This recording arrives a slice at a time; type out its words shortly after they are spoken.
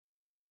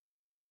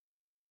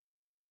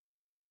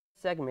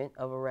segment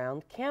of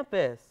Around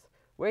Campus.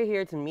 We're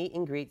here to meet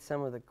and greet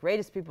some of the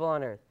greatest people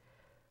on earth.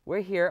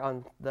 We're here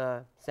on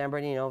the San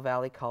Bernardino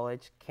Valley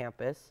College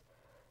campus,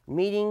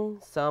 meeting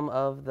some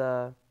of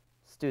the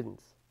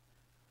students.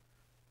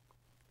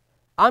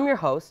 I'm your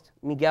host,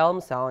 Miguel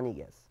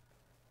Masalaniguez.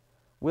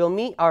 We'll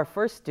meet our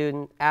first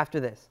student after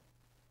this.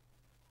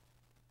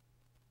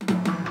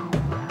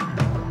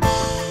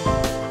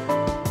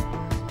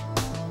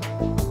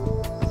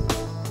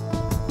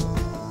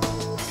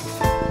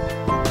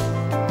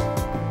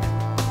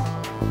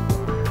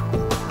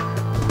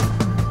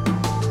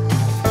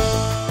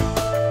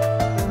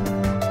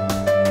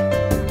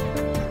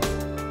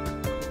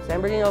 San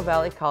Bernardino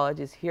Valley College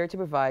is here to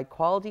provide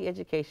quality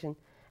education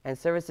and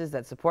services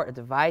that support a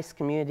diverse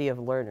community of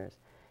learners.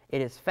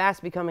 It is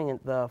fast becoming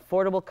the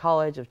affordable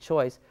college of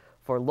choice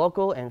for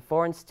local and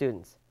foreign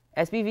students.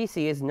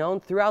 SBVC is known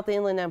throughout the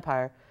Inland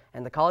Empire,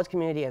 and the college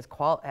community has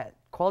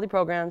quality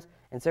programs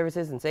and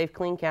services and safe,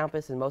 clean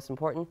campus, and most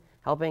important,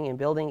 helping in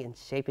building and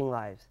shaping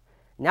lives.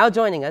 Now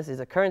joining us is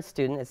a current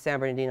student at San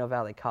Bernardino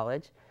Valley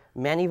College,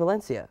 Manny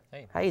Valencia.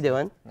 Hey, how you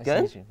doing? Nice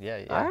Good? to meet you.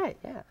 Yeah. All right,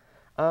 yeah.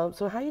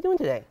 So how you doing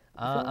today?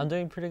 I'm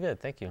doing pretty good,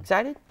 thank you.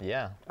 Excited?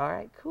 Yeah. All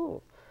right,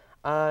 cool.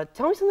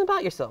 Tell me something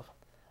about yourself.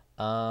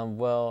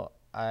 Well,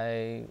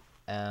 I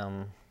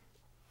am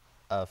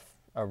a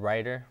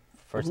writer,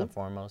 first and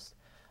foremost.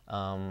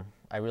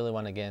 I really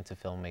want to get into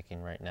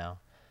filmmaking right now.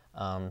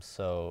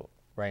 So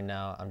right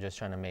now, I'm just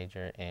trying to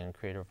major in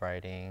creative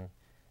writing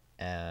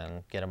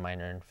and get a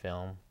minor in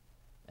film.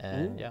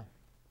 And yeah.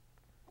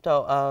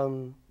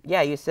 So,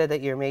 yeah, you said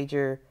that your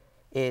major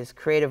is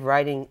creative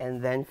writing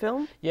and then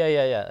film? Yeah.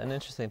 An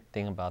interesting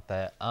thing about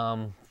that.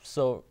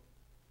 So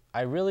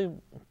I really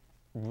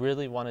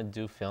want to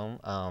do film.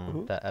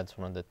 That's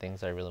one of the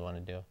things I really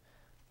want to do.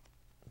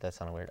 That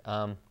sounded weird.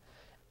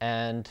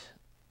 And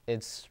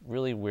it's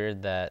really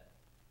weird that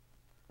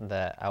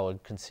I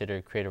would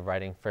consider creative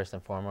writing first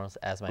and foremost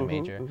as my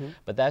major.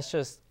 But that's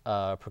just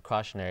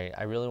precautionary.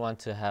 I really want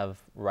to have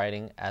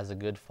writing as a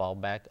good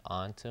fallback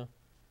onto.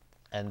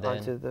 And then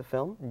onto the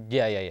film?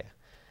 Yeah.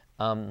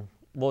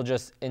 Well,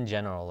 just in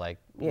general, like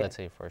let's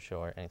say for a show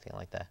or anything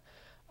like that.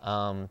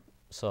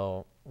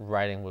 So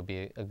writing would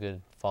be a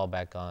good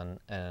fallback on,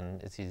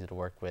 and it's easy to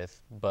work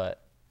with.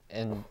 But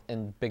in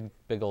big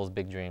goals,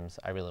 big dreams,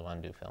 I really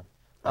want to do film.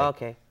 Like,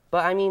 okay,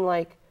 but I mean,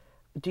 like,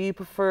 do you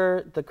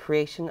prefer the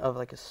creation of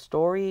like a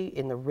story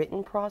in the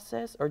written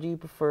process, or do you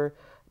prefer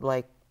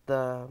like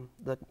the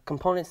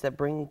components that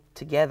bring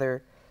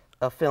together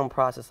a film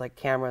process, like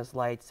cameras,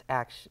 lights,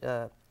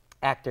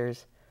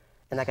 actors,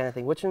 and that kind of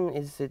thing? Which one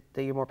is it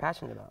that you're more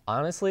passionate about?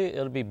 Honestly,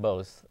 it'll be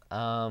both.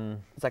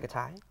 It's like a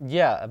tie?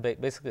 Yeah,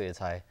 basically a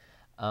tie.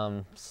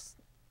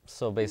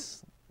 So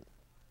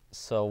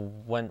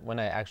when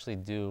I actually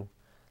do,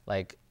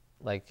 like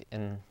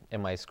in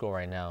my school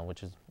right now,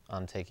 which is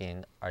I'm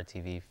taking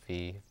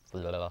RTV,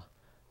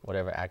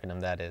 whatever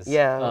acronym that is.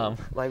 Yeah,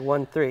 like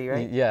 1-3,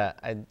 right? Yeah,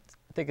 I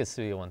think it's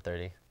Studio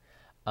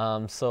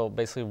 130. So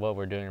basically what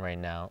we're doing right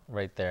now,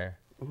 right there,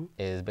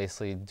 is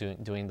basically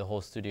doing the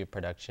whole studio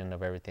production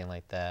of everything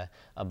like that,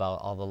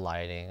 about all the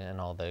lighting and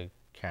all the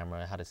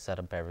camera, how to set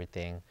up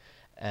everything.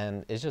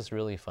 And it's just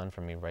really fun for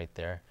me right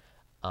there.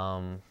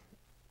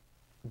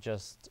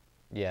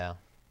 Yeah.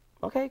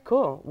 Okay,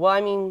 cool. Well,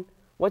 I mean,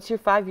 what's your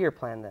 5-year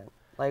plan then?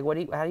 Like,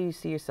 how do you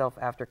see yourself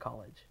after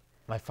college?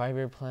 My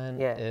 5-year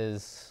plan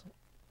is,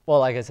 well,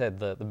 like I said,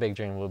 the big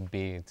dream would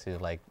be to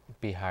like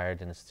be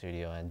hired in a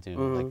studio and do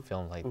like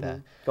film like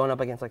that. Going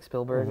up against like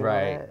Spielberg.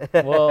 Right.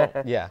 And all that?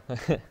 Well, yeah.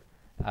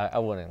 I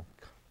wouldn't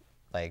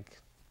like.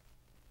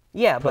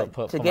 Yeah, but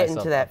to get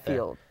into that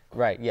field.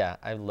 Right. Yeah,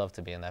 I'd love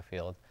to be in that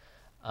field.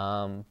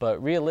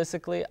 But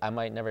realistically, I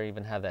might never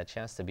even have that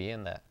chance to be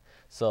in that.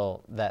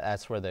 So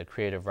that's where the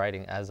creative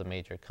writing as a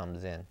major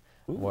comes in,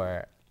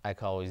 where I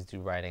can always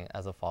do writing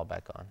as a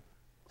fallback on.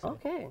 So.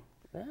 Okay.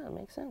 Yeah, that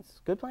makes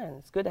sense. Good plan.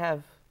 It's good to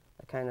have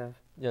a kind of...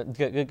 Yeah,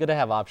 good to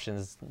have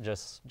options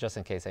just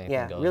in case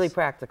anything goes. Yeah, really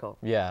practical.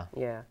 Yeah.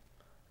 Yeah.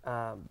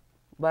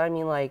 But I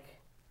mean, like,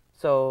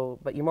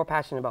 but you're more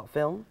passionate about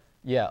film?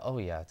 Yeah. Oh,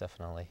 yeah,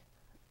 definitely.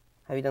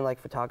 Have you done, like,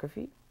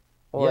 photography?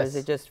 Or is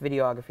it just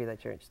videography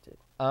that you're interested in?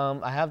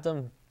 I have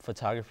done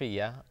photography,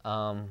 yeah.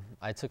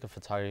 I took a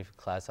photography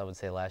class, I would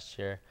say, last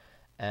year.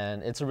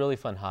 And it's a really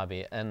fun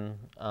hobby. And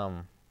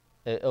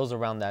it was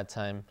around that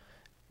time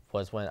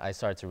was when I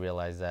started to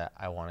realize that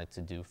I wanted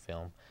to do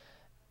film.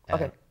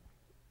 And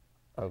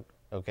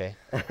okay.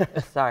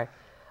 Sorry.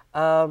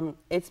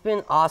 It's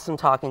been awesome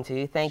talking to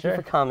you. Thank you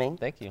for coming.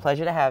 Thank you.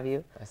 Pleasure to have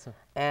you. Awesome.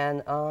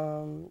 And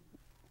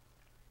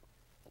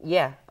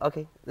yeah,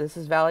 okay. This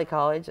is Valley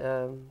College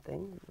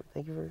thing.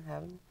 Thank you for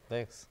having me.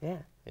 Thanks. Yeah.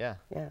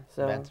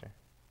 So banner.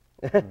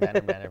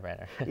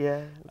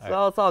 Yeah.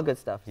 It's all good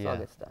stuff. It's all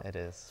good stuff. It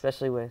is.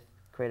 Especially with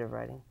creative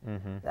writing.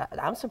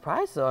 I'm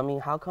surprised though. I mean,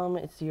 how come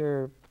it's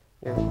your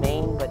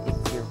main, but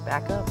it's your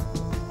backup?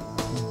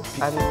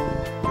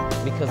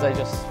 Because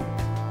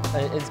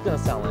it's gonna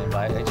sound lame,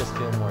 but I just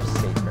feel more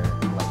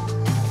safer